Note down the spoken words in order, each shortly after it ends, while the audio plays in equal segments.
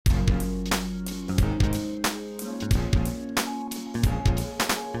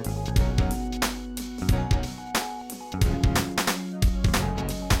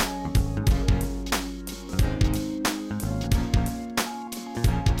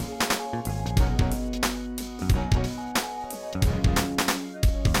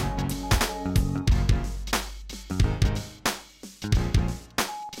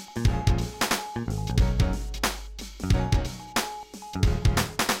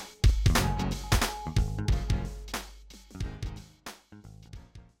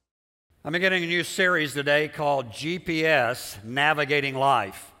I'm beginning a new series today called GPS, Navigating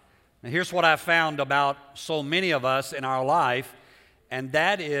Life. Now here's what I've found about so many of us in our life, and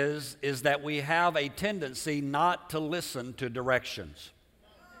that is that we have a tendency not to listen to directions.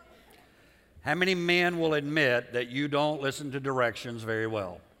 How many men will admit that you don't listen to directions very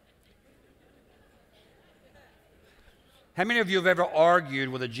well? How many of you have ever argued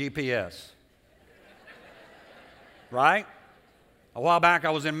with a GPS? Right? A while back,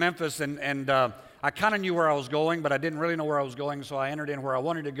 I was in Memphis, and I kind of knew where I was going, but I didn't really know where I was going, so I entered in where I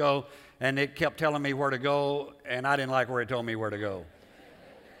wanted to go, and it kept telling me where to go, and I didn't like where it told me where to go.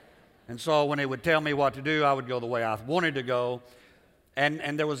 And so when it would tell me what to do, I would go the way I wanted to go,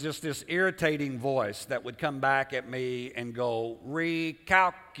 and there was just this irritating voice that would come back at me and go,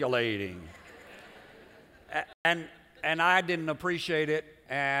 recalculating. And I didn't appreciate it,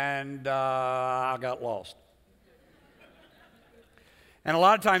 and I got lost. And a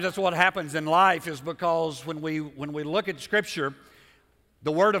lot of times that's what happens in life, is because when we look at Scripture,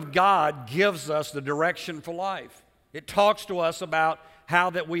 the Word of God gives us the direction for life. It talks to us about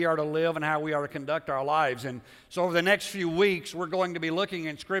how that we are to live and how we are to conduct our lives. And so over the next few weeks, we're going to be looking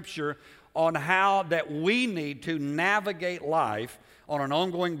in Scripture on how that we need to navigate life on an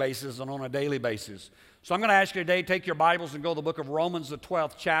ongoing basis and on a daily basis. So I'm going to ask you today, take your Bibles and go to the book of Romans, the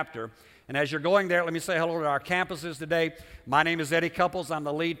 12th chapter. And as you're going there, let me say hello to our campuses today. My name is Eddie Couples. I'm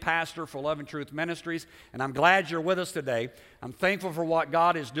the lead pastor for Love and Truth Ministries, and I'm glad you're with us today. I'm thankful for what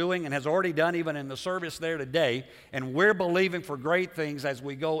God is doing and has already done even in the service there today, and we're believing for great things as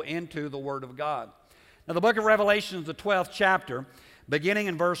we go into the Word of God. Now, the book of Revelation is the 12th chapter. Beginning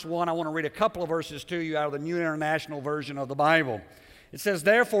in verse 1, I want to read a couple of verses to you out of the New International Version of the Bible. It says,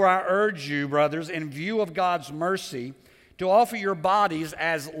 "Therefore I urge you, brothers, in view of God's mercy, to offer your bodies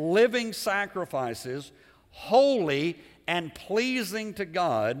as living sacrifices, holy and pleasing to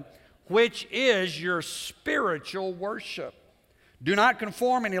God, which is your spiritual worship. Do not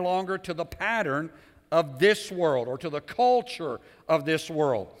conform any longer to the pattern of this world or to the culture of this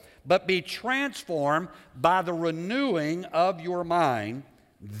world, but be transformed by the renewing of your mind.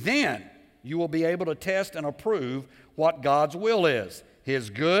 Then you will be able to test and approve what God's will is,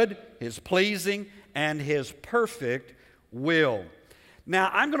 His good, His pleasing, and His perfect will." Now,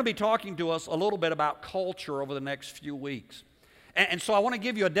 I'm going to be talking to us a little bit about culture over the next few weeks. And so I want to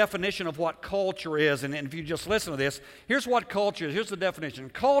give you a definition of what culture is. And if you just listen to this, here's what culture is. Here's the definition.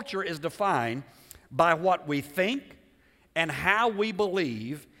 Culture is defined by what we think and how we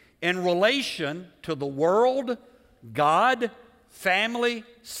believe in relation to the world, God, family,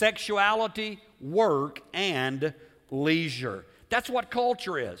 sexuality, work, and leisure. That's what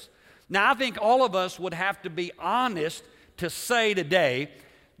culture is. Now, I think all of us would have to be honest to say today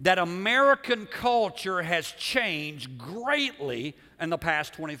that American culture has changed greatly in the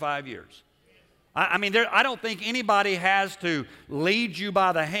past 25 years. I mean, I don't think anybody has to lead you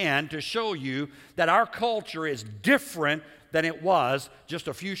by the hand to show you that our culture is different than it was just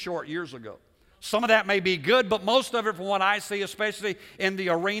a few short years ago. Some of that may be good, but most of it, from what I see, especially in the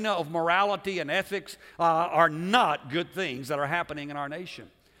arena of morality and ethics, are not good things that are happening in our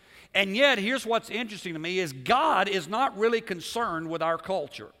nation. And yet, here's what's interesting to me, is God is not really concerned with our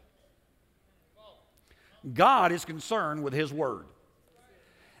culture. God is concerned with His Word.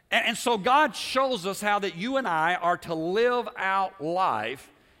 And so God shows us how that you and I are to live out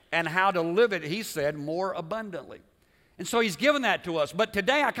life and how to live it, He said, more abundantly. And so He's given that to us. But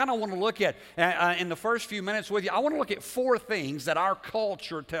today I kind of want to look at, in the first few minutes with you, I want to look at 4 things that our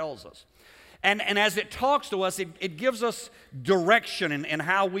culture tells us. And as it talks to us, it gives us direction in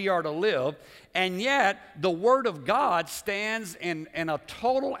how we are to live. And yet, the Word of God stands in a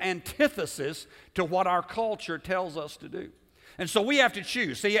total antithesis to what our culture tells us to do. And so we have to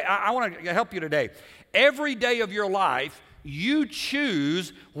choose. See, I want to help you today. Every day of your life, you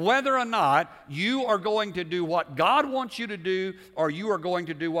choose whether or not you are going to do what God wants you to do, or you are going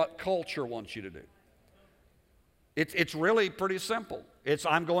to do what culture wants you to do. It's really pretty simple.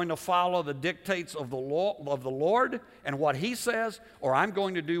 I'm going to follow the dictates of the Lord and what He says, or I'm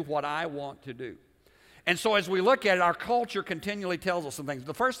going to do what I want to do. And so as we look at it, our culture continually tells us some things.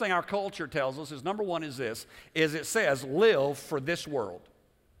 The first thing our culture tells us is, number one, is it says, live for this world.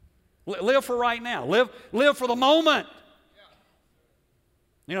 Live for right now. Live for the moment.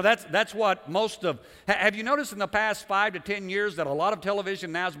 You know, that's what most of... Have you noticed in the past 5 to 10 years that a lot of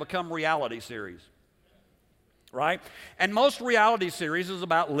television now has become reality series? Right? And most reality series is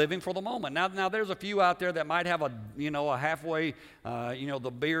about living for the moment. Now there's a few out there that might have a halfway,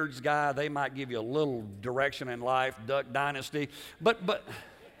 the Beards guy, they might give you a little direction in life, Duck Dynasty. But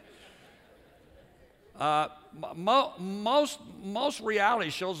Most reality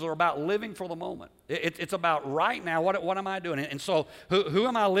shows are about living for the moment. It's about right now. What am I doing? And so, who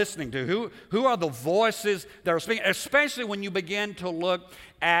am I listening to? Who are the voices that are speaking? Especially when you begin to look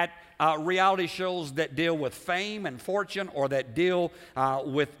at reality shows that deal with fame and fortune, or that deal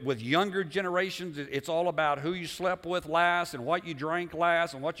with younger generations. It's all about who you slept with last, and what you drank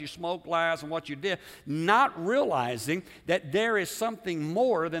last, and what you smoked last, and what you did, not realizing that there is something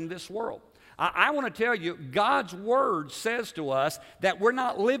more than this world. I want to tell you, God's Word says to us that we're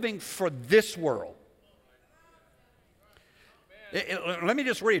not living for this world. Let me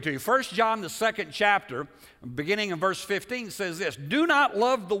just read it to you. 1 John, the 2nd chapter, beginning in verse 15, says this: do not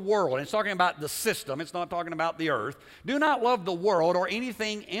love the world. And it's talking about the system. It's not talking about the earth. Do not love the world or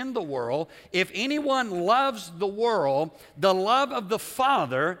anything in the world. If anyone loves the world, the love of the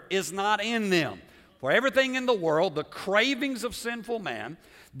Father is not in them. For everything in the world, the cravings of sinful man,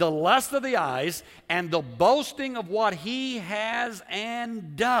 the lust of the eyes, and the boasting of what he has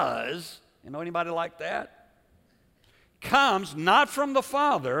and does, you know anybody like that? Comes not from the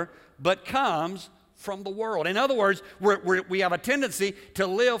Father, but comes from the world. In other words, we have a tendency to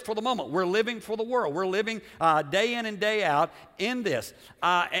live for the moment. We're living for the world. We're living day in and day out in this.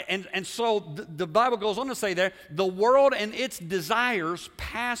 And so the Bible goes on to say there, the world and its desires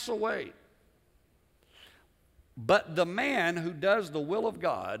pass away. But the man who does the will of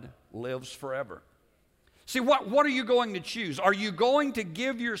God lives forever. See, what are you going to choose? Are you going to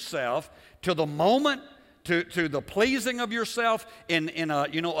give yourself to the moment, to the pleasing of yourself in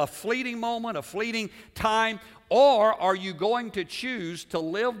a fleeting moment, a fleeting time? Or are you going to choose to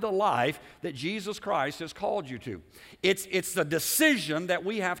live the life that Jesus Christ has called you to? It's the decision that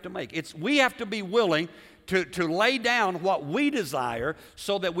we have to make. We have to be willing to lay down what we desire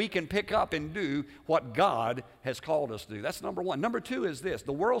so that we can pick up and do what God has called us to do. That's number one. Number two is this.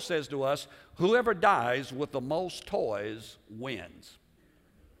 The world says to us, whoever dies with the most toys wins.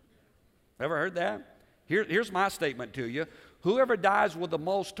 Ever heard that? Here's my statement to you. Whoever dies with the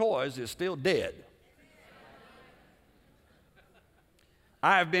most toys is still dead.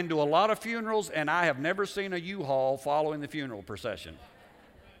 I have been to a lot of funerals, and I have never seen a U-Haul following the funeral procession.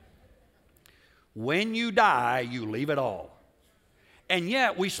 When you die, you leave it all. And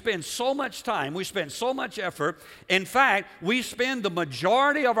yet we spend so much time, we spend so much effort. In fact, we spend the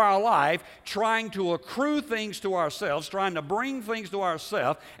majority of our life trying to accrue things to ourselves, trying to bring things to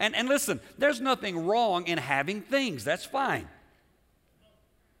ourselves. And listen, there's nothing wrong in having things. That's fine.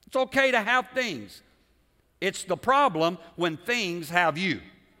 It's okay to have things. It's the problem when things have you.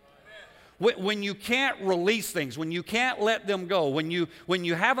 When you can't release things, when you can't let them go, when you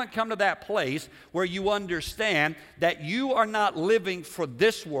haven't come to that place where you understand that you are not living for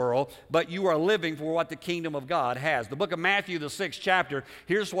this world, but you are living for what the kingdom of God has. The book of Matthew, the 6th chapter,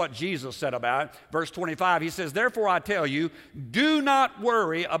 here's what Jesus said about it. Verse 25, he says, therefore I tell you, do not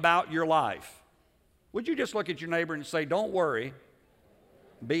worry about your life. Would you just look at your neighbor and say, don't worry,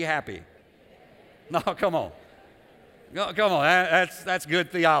 be happy? No, come on. Come on, that's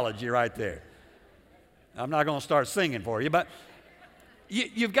good theology right there. I'm not going to start singing for you, but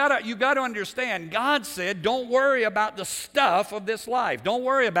you've got to understand, God said, don't worry about the stuff of this life. Don't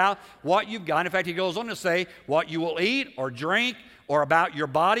worry about what you've got. In fact, he goes on to say, what you will eat or drink, or about your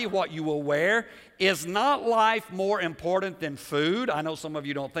body, what you will wear. Is not life more important than food? I know some of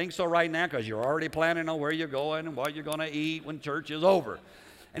you don't think so right now because you're already planning on where you're going and what you're going to eat when church is over.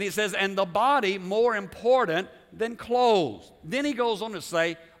 And he says, and the body more important than clothes. Then he goes on to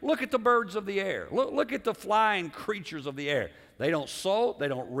say, look at the birds of the air. Look at the flying creatures of the air. They don't sow, they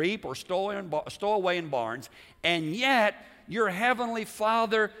don't reap or stow away in barns, and yet your heavenly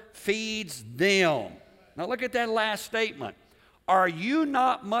Father feeds them. Now look at that last statement. Are you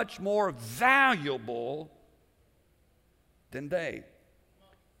not much more valuable than they?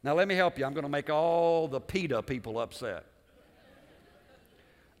 Now let me help you. I'm going to make all the PETA people upset.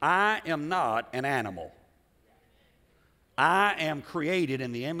 I am not an animal. I am created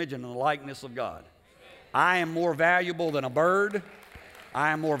in the image and the likeness of God. I am more valuable than a bird. I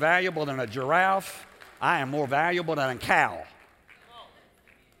am more valuable than a giraffe. I am more valuable than a cow.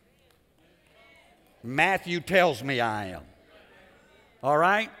 Matthew tells me I am. All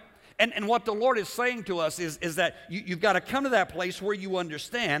right? And what the Lord is saying to us is that you've got to come to that place where you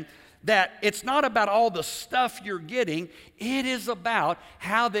understand that it's not about all the stuff you're getting. It is about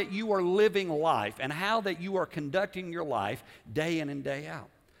how that you are living life and how that you are conducting your life day in and day out.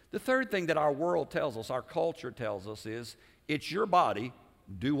 The third thing that our world tells us, our culture tells us is, it's your body,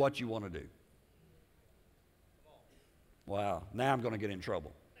 do what you want to do. Wow, now I'm going to get in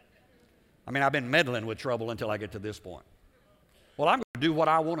trouble. I mean, I've been meddling with trouble until I get to this point. Well, I'm going to do what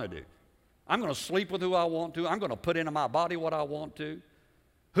I want to do. I'm going to sleep with who I want to. I'm going to put into my body what I want to.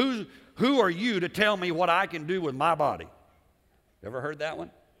 Who are you to tell me what I can do with my body? Ever heard that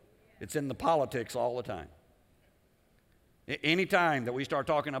one? It's in the politics all the time. Anytime that we start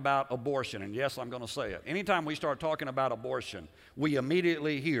talking about abortion, and yes, I'm going to say it, anytime we start talking about abortion, we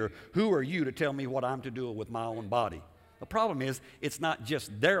immediately hear, who are you to tell me what I'm to do with my own body? The problem is, it's not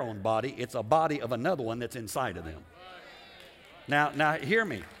just their own body, it's a body of another one that's inside of them. Now hear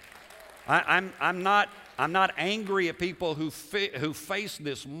me. I'm not angry at people who face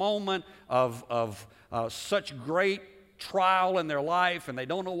this moment of such great trial in their life and they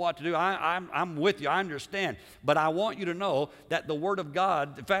don't know what to do. I'm with you. I understand. But I want you to know that the Word of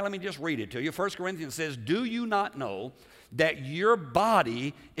God, in fact, let me just read it to you. 1 Corinthians says, do you not know that your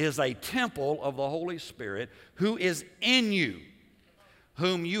body is a temple of the Holy Spirit who is in you,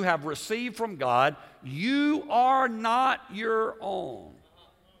 whom you have received from God? You are not your own.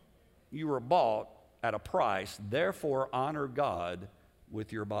 You were bought at a price. Therefore, honor God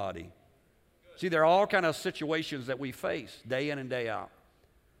with your body. See, there are all kinds of situations that we face day in and day out.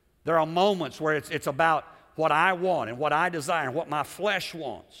 There are moments where it's about what I want and what I desire and what my flesh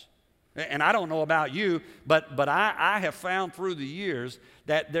wants. And I don't know about you, but I have found through the years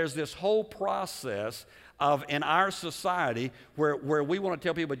that there's this whole process of in our society where we want to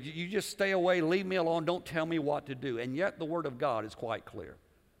tell people, you just stay away, leave me alone, don't tell me what to do. And yet the Word of God is quite clear.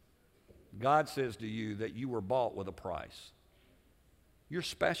 God says to you that you were bought with a price. You're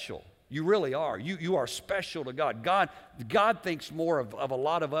special. You really are. You are special to God. God thinks more of a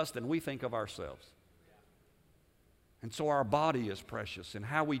lot of us than we think of ourselves. And so our body is precious, and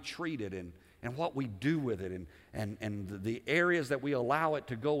how we treat it and what we do with it and the areas that we allow it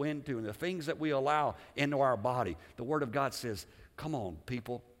to go into and the things that we allow into our body. The Word of God says, come on,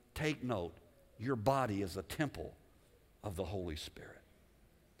 people, take note. Your body is a temple of the Holy Spirit.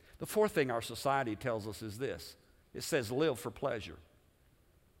 The fourth thing our society tells us is this. It says live for pleasure.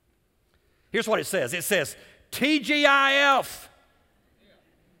 Here's what it says. It says, TGIF.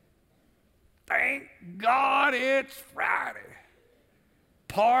 Thank God it's Friday.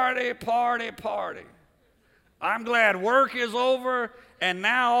 Party, party, party. I'm glad work is over, and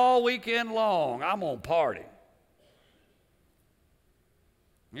now all weekend long, I'm going to party.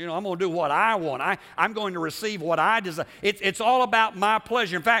 You know, I'm going to do what I want. I'm going to receive what I desire. It's all about my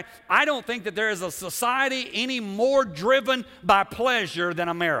pleasure. In fact, I don't think that there is a society any more driven by pleasure than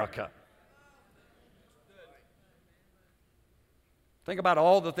America. Think about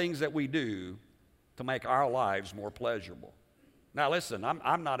all the things that we do to make our lives more pleasurable. Now listen,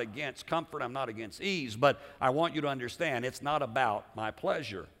 I'm not against comfort, I'm not against ease, but I want you to understand it's not about my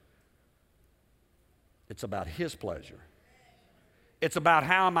pleasure. It's about His pleasure. It's about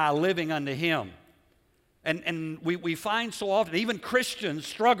how am I living unto Him. And we find so often, even Christians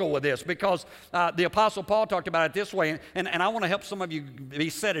struggle with this because the Apostle Paul talked about it this way, and I want to help some of you be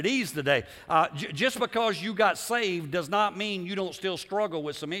set at ease today. Just because you got saved does not mean you don't still struggle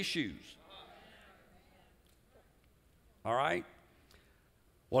with some issues. All right?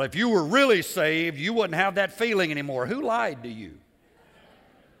 Well, if you were really saved, you wouldn't have that feeling anymore. Who lied to you?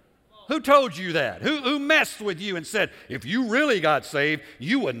 Who told you that? Who messed with you and said, if you really got saved,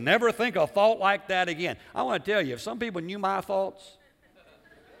 you would never think a thought like that again? I want to tell you, if some people knew my thoughts,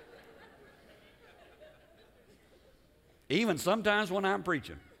 even sometimes when I'm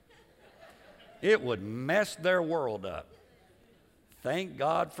preaching, it would mess their world up. Thank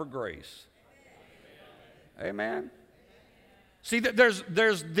God for grace. Amen? See,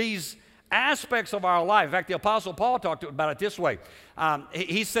 there's these aspects of our life. In fact, the Apostle Paul talked about it this way.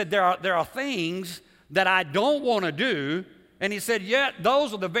 He said there are things that I don't want to do, and he said, yet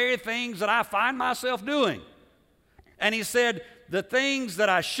those are the very things that I find myself doing. And he said, the things that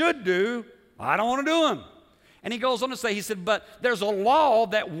I should do, I don't want to do them. And he goes on to say, he said, but there's a law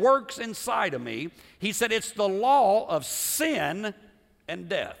that works inside of me. He said, it's the law of sin and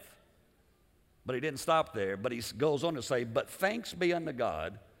death. But he didn't stop there, but he goes on to say, but thanks be unto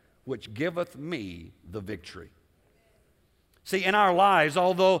God, which giveth me the victory. See, in our lives,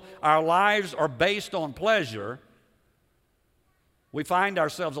 although our lives are based on pleasure, we find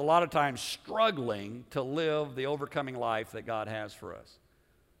ourselves a lot of times struggling to live the overcoming life that God has for us.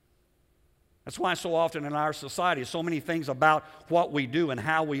 That's why so often in our society, so many things about what we do and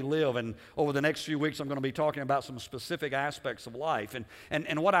how we live. And over the next few weeks, I'm going to be talking about some specific aspects of life.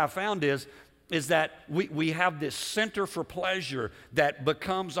 And what I found is that we have this center for pleasure that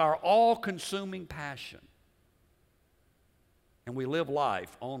becomes our all-consuming passion. And we live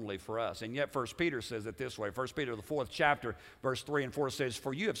life only for us. And yet 1 Peter says it this way. 1 Peter, the 4th chapter, verse 3 and 4 says,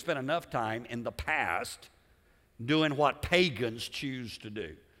 for you have spent enough time in the past doing what pagans choose to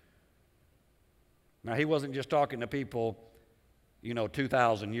do. Now, he wasn't just talking to people,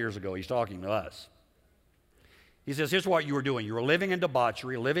 2,000 years ago. He's talking to us. He says, here's what you were doing. You were living in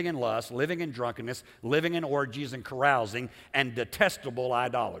debauchery, living in lust, living in drunkenness, living in orgies and carousing, and detestable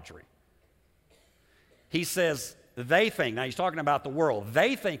idolatry. He says, they think, now he's talking about the world,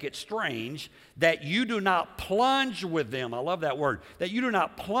 they think it's strange that you do not plunge with them, I love that word, that you do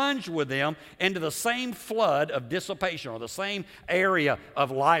not plunge with them into the same flood of dissipation or the same area of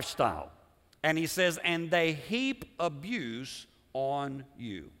lifestyle. And he says, and they heap abuse on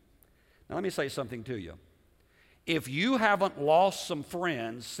you. Now let me say something to you. If you haven't lost some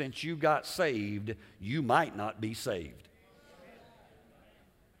friends since you got saved, you might not be saved.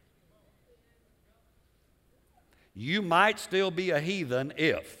 You might still be a heathen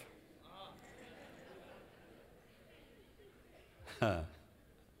if.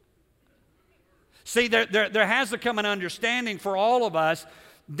 See, there has to come an understanding for all of us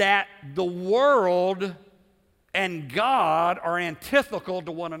that the world and God are antithetical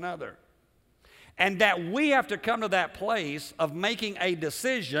to one another. And that we have to come to that place of making a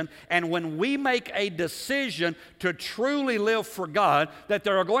decision. And when we make a decision to truly live for God, that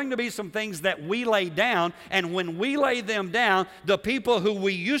there are going to be some things that we lay down. And when we lay them down, the people who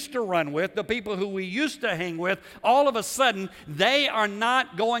we used to run with, the people who we used to hang with, all of a sudden, they are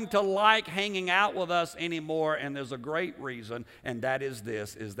not going to like hanging out with us anymore. And there's a great reason, and that is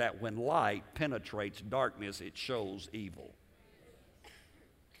this, is that when light penetrates darkness, it shows evil.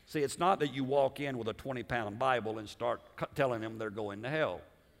 See, it's not that you walk in with a 20-pound Bible and start telling them they're going to hell.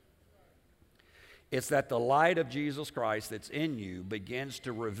 It's that the light of Jesus Christ that's in you begins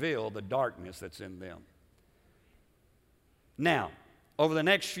to reveal the darkness that's in them. Now, over the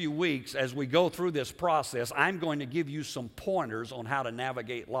next few weeks, as we go through this process, I'm going to give you some pointers on how to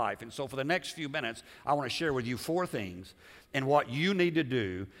navigate life. And so for the next few minutes, I want to share with you 4 things and what you need to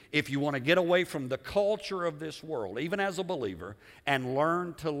do if you want to get away from the culture of this world, even as a believer, and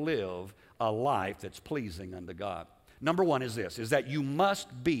learn to live a life that's pleasing unto God. Number 1 is this, is that you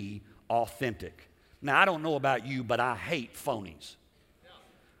must be authentic. Now, I don't know about you, but I hate phonies.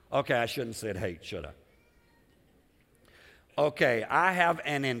 Okay, I shouldn't have said hate, should I? Okay, I have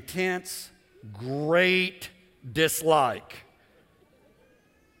an intense, great dislike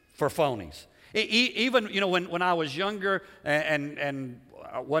for phonies. Even, when I was younger and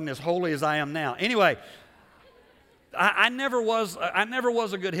wasn't as holy as I am now. Anyway, I never was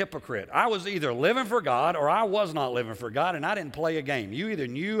a good hypocrite. I was either living for God or I was not living for God, and I didn't play a game. You either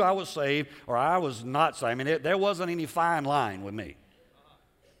knew I was saved or I was not saved. I mean, there wasn't any fine line with me.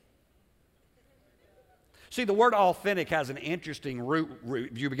 See, the word authentic has an interesting root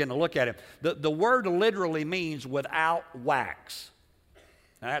if you begin to look at it. The word literally means without wax.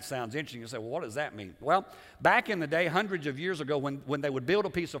 Now, that sounds interesting. You say, well, what does that mean? Well, back in the day, hundreds of years ago, when they would build a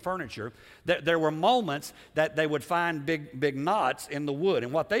piece of furniture, there were moments that they would find big knots in the wood.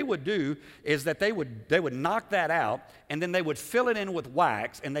 And what they would do is that they would knock that out, and then they would fill it in with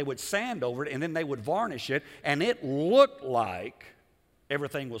wax, and they would sand over it, and then they would varnish it, and it looked like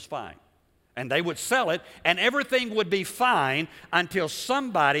everything was fine. And they would sell it, and everything would be fine until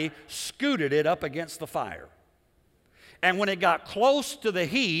somebody scooted it up against the fire. And when it got close to the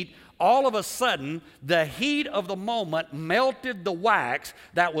heat, all of a sudden, the heat of the moment melted the wax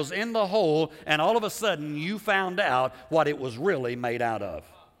that was in the hole, and all of a sudden, you found out what it was really made out of.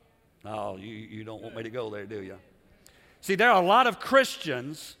 Oh, you don't want me to go there, do you? See, there are a lot of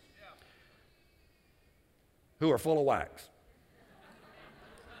Christians who are full of wax.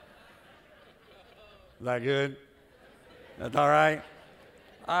 Is that good? That's all right?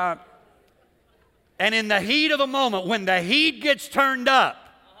 And in the heat of the moment, when the heat gets turned up,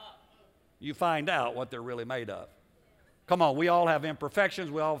 you find out what they're really made of. Come on, we all have imperfections.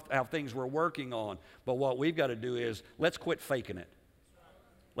 We all have things we're working on. But what we've got to do is, let's quit faking it.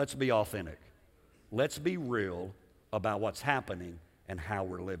 Let's be authentic. Let's be real about what's happening and how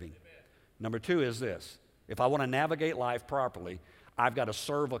we're living. Number 2 is this. If I want to navigate life properly, I've got to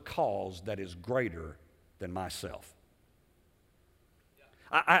serve a cause that is greater than myself.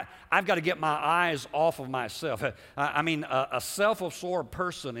 I've got to get my eyes off of myself. A self-absorbed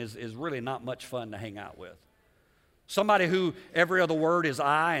person is really not much fun to hang out with. Somebody who every other word is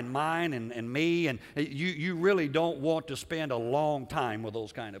I and mine and me, and you really don't want to spend a long time with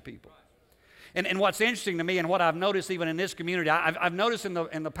those kind of people. And what's interesting to me, and what I've noticed even in this community, I've noticed in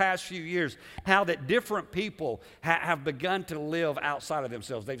the past few years how that different people have begun to live outside of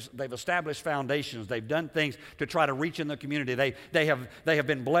themselves. They've established foundations. They've done things to try to reach in the community. They have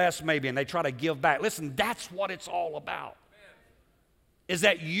been blessed maybe, and they try to give back. Listen, that's what it's all about, is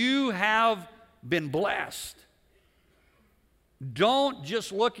that you have been blessed. Don't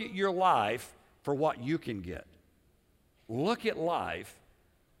just look at your life for what you can get. Look at life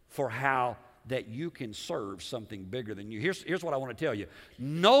for how that you can serve something bigger than you. Here's what I want to tell you.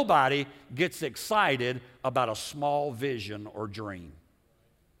 Nobody gets excited about a small vision or dream.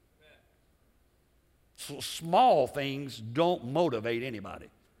 So small things don't motivate anybody.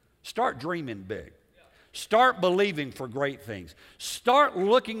 Start dreaming big. Start believing for great things. Start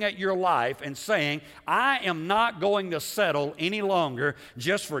looking at your life and saying, I am not going to settle any longer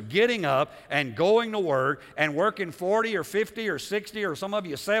just for getting up and going to work and working 40 or 50 or 60 or some of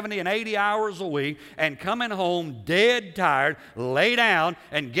you 70 and 80 hours a week and coming home dead tired, lay down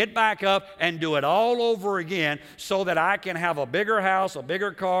and get back up and do it all over again so that I can have a bigger house, a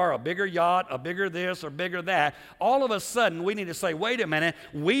bigger car, a bigger yacht, a bigger this or bigger that. All of a sudden, we need to say, wait a minute,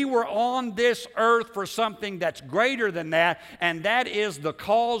 we were on this earth for something that's greater than that, and that is the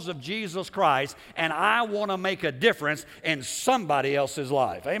cause of Jesus Christ, and I want to make a difference in somebody else's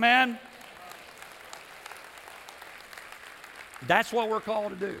life. Amen? That's what we're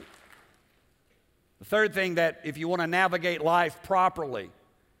called to do. The third thing, that if you want to navigate life properly,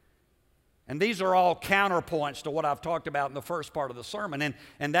 and these are all counterpoints to what I've talked about in the first part of the sermon,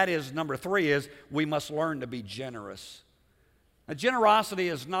 and that is, number 3 is, we must learn to be generous. Now, generosity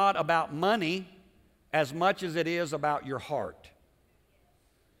is not about money as much as it is about your heart.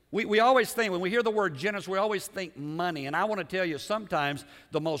 We always think, when we hear the word generous, we always think money. And I want to tell you, sometimes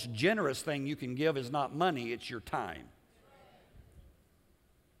the most generous thing you can give is not money, it's your time.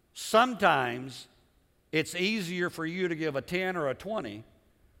 Sometimes it's easier for you to give a 10 or a 20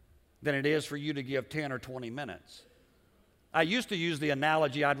 than it is for you to give 10 or 20 minutes. I used to use the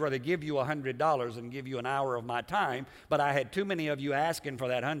analogy, I'd rather give you $100 than give you an hour of my time, but I had too many of you asking for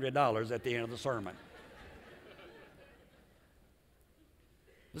that $100 at the end of the sermon.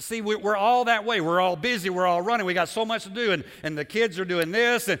 See, we're all that way. We're all busy. We're all running. We got so much to do, and the kids are doing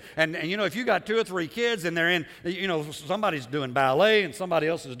this. And you know, if you got 2 or 3 kids and they're in, you know, somebody's doing ballet and somebody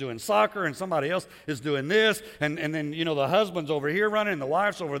else is doing soccer and somebody else is doing this. And then, you know, the husband's over here running and the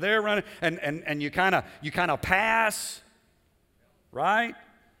wife's over there running. And you kind of pass, right?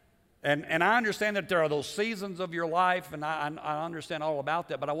 And I understand that there are those seasons of your life, and I understand all about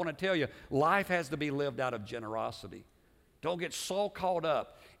that. But I want to tell you, life has to be lived out of generosity. Don't get so caught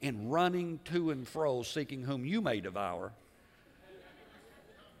up in running to and fro, seeking whom you may devour,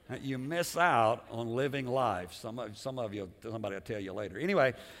 that you miss out on living life. Some of you, somebody will tell you later.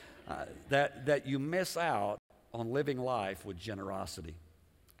 Anyway, that you miss out on living life with generosity.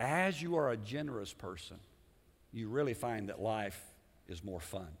 As you are a generous person, you really find that life is more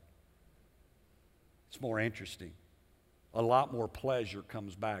fun. It's more interesting. A lot more pleasure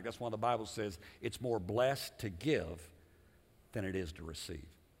comes back. That's why the Bible says it's more blessed to give than it is to receive.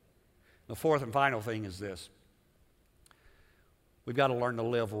 The fourth and final thing is this. We've got to learn to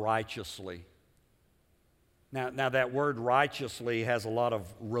live righteously. Now that word righteously has a lot of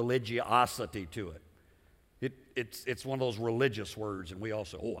religiosity to it. It's one of those religious words, and we all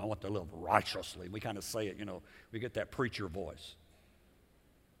say, oh, I want to live righteously. We kind of say it, you know, we get that preacher voice.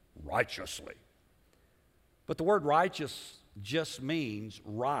 Righteously. But the word righteous just means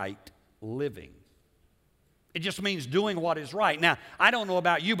right living. It just means doing what is right. Now, I don't know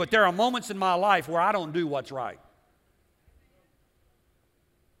about you, but there are moments in my life where I don't do what's right.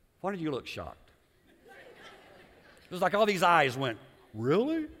 Why did you look shocked? It was like all these eyes went,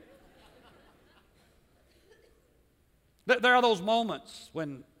 really? There are those moments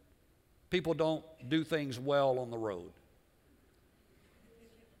when people don't do things well on the road.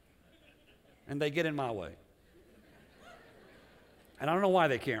 And they get in my way. And I don't know why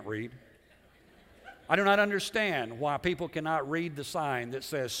they can't read. I do not understand why people cannot read the sign that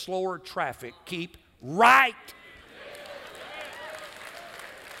says, slower traffic, keep right.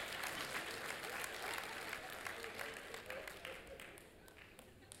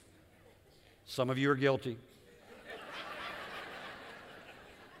 Some of you are guilty.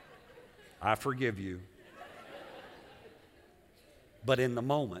 I forgive you. But in the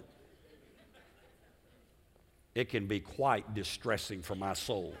moment, it can be quite distressing for my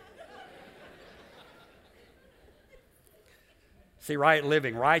soul. See, right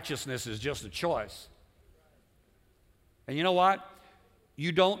living, righteousness is just a choice. And you know what?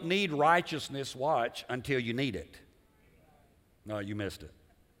 You don't need righteousness, watch, until you need it. No, you missed it.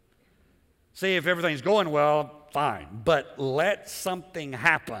 See, if everything's going well, fine. But let something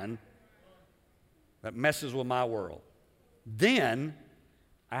happen that messes with my world. Then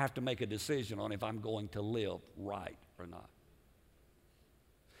I have to make a decision on if I'm going to live right or not.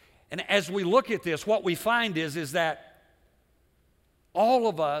 And as we look at this, what we find is that all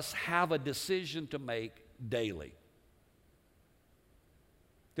of us have a decision to make daily.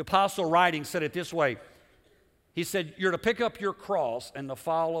 The apostle writing said it this way. He said, you're to pick up your cross and to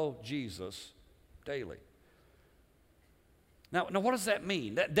follow Jesus daily. Now what does that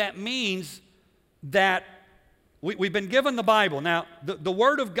mean? That means that we've been given the Bible. Now, the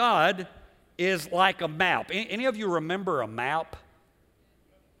Word of God is like a map. Any of you remember a map?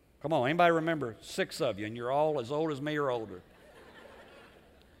 Come on, anybody remember? 6 of you, and you're all as old as me or older.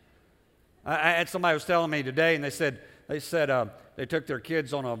 I had somebody who was telling me today, and they said they took their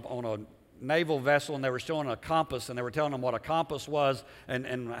kids on a naval vessel, and they were showing a compass, and they were telling them what a compass was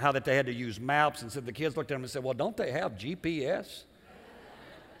and how that they had to use maps, and said the kids looked at them and said, well, don't they have GPS?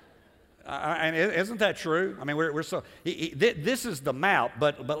 And isn't that true? I mean, we're so, this is the map,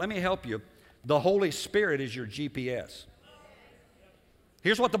 but let me help you. The Holy Spirit is your GPS.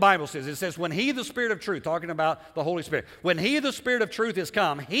 Here's what the Bible says. It says, when He, the Spirit of truth, talking about the Holy Spirit, when He, the Spirit of truth, is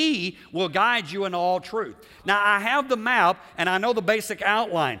come, He will guide you in all truth. Now, I have the map, and I know the basic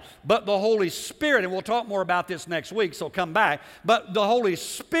outline, but the Holy Spirit, and we'll talk more about this next week, so come back, but the Holy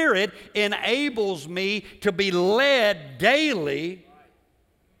Spirit enables me to be led daily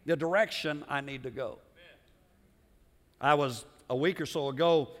the direction I need to go. I was, a week or so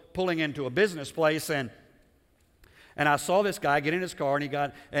ago, pulling into a business place, and I saw this guy get in his car, and he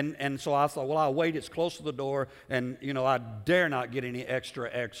got, and so I thought, well, I'll wait. It's close to the door, and, you know, I dare not get any extra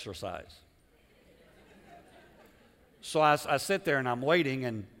exercise. So I sit there, and I'm waiting,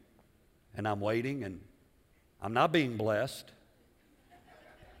 and I'm waiting, and I'm not being blessed.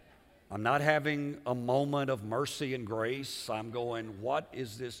 I'm not having a moment of mercy and grace. I'm going, what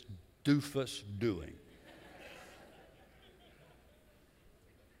is this doofus doing?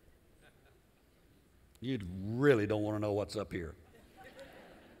 You really don't want to know what's up here.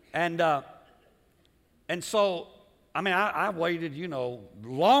 And so, I mean, I waited, you know,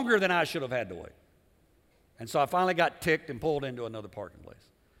 longer than I should have had to wait. And so I finally got ticked and pulled into another parking place.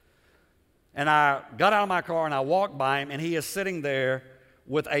 And I got out of my car and I walked by him, and he is sitting there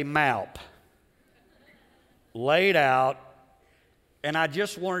with a map laid out. And I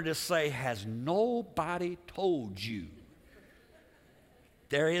just wanted to say, has nobody told you?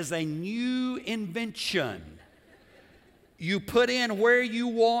 There is a new invention. You put in where you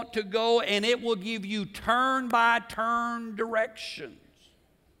want to go, and it will give you turn-by-turn directions.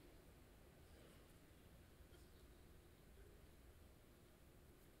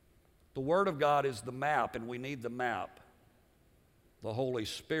 The Word of God is the map, and we need the map. The Holy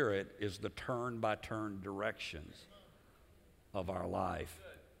Spirit is the turn-by-turn directions of our life.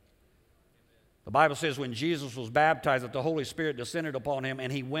 The Bible says when Jesus was baptized that the Holy Spirit descended upon him,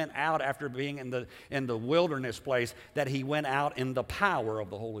 and he went out after being in the wilderness place, that he went out in the power of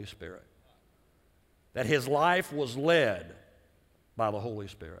the Holy Spirit. That his life was led by the Holy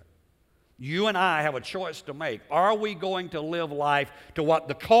Spirit. You and I have a choice to make. Are we going to live life to what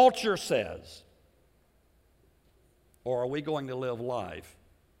the culture says? Or are we going to live life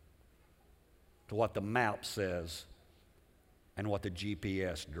to what the map says and what the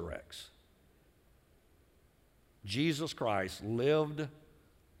GPS directs? Jesus Christ lived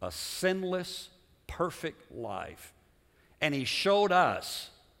a sinless, perfect life, and he showed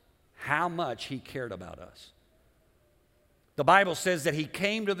us how much he cared about us. The Bible says that he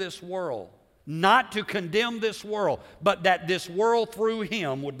came to this world not to condemn this world, but that this world through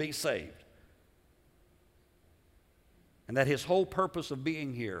him would be saved. And that his whole purpose of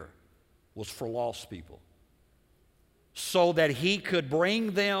being here was for lost people, so that he could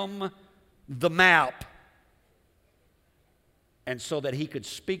bring them the map, and so that he could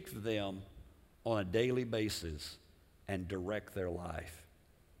speak to them on a daily basis and direct their life.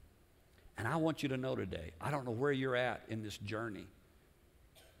 And I want you to know today, I don't know where you're at in this journey.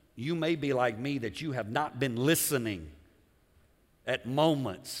 You may be like me, that you have not been listening at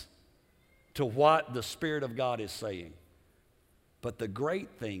moments to what the Spirit of God is saying. But the great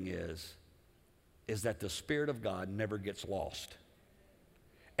thing is that the Spirit of God never gets lost.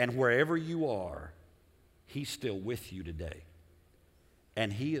 And wherever you are, he's still with you today.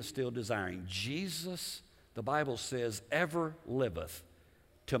 And he is still desiring. Jesus, the Bible says, ever liveth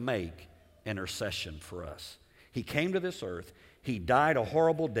to make intercession for us. He came to this earth. He died a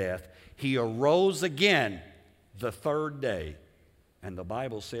horrible death. He arose again the third day. And the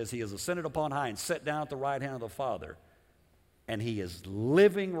Bible says he has ascended upon high and sat down at the right hand of the Father. And he is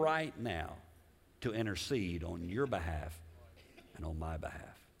living right now to intercede on your behalf and on my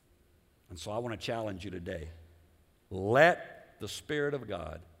behalf. And so I want to challenge you today. Let the Spirit of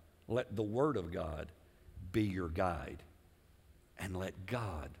God, let the Word of God be your guide, and let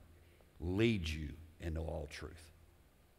God lead you into all truth.